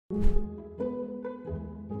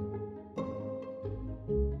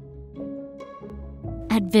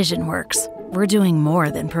At Visionworks, we're doing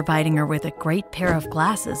more than providing her with a great pair of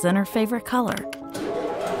glasses in her favorite color.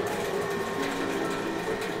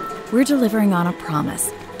 We're delivering on a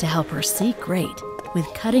promise to help her see great with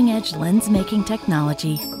cutting-edge lens-making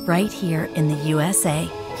technology right here in the USA.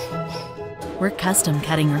 We're custom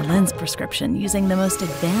cutting her lens prescription using the most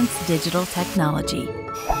advanced digital technology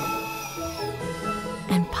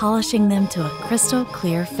and polishing them to a crystal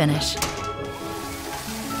clear finish.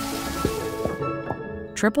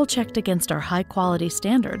 Triple checked against our high-quality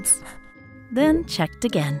standards, then checked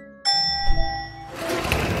again.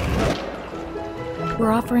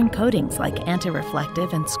 We're offering coatings like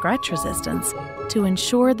anti-reflective and scratch resistance to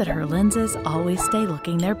ensure that her lenses always stay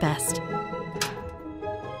looking their best.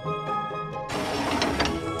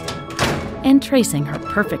 And tracing her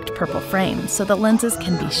perfect purple frame so the lenses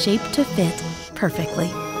can be shaped to fit perfectly.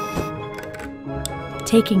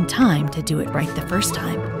 Taking time to do it right the first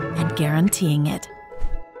time and guaranteeing it.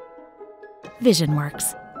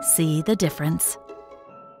 Visionworks. See the difference.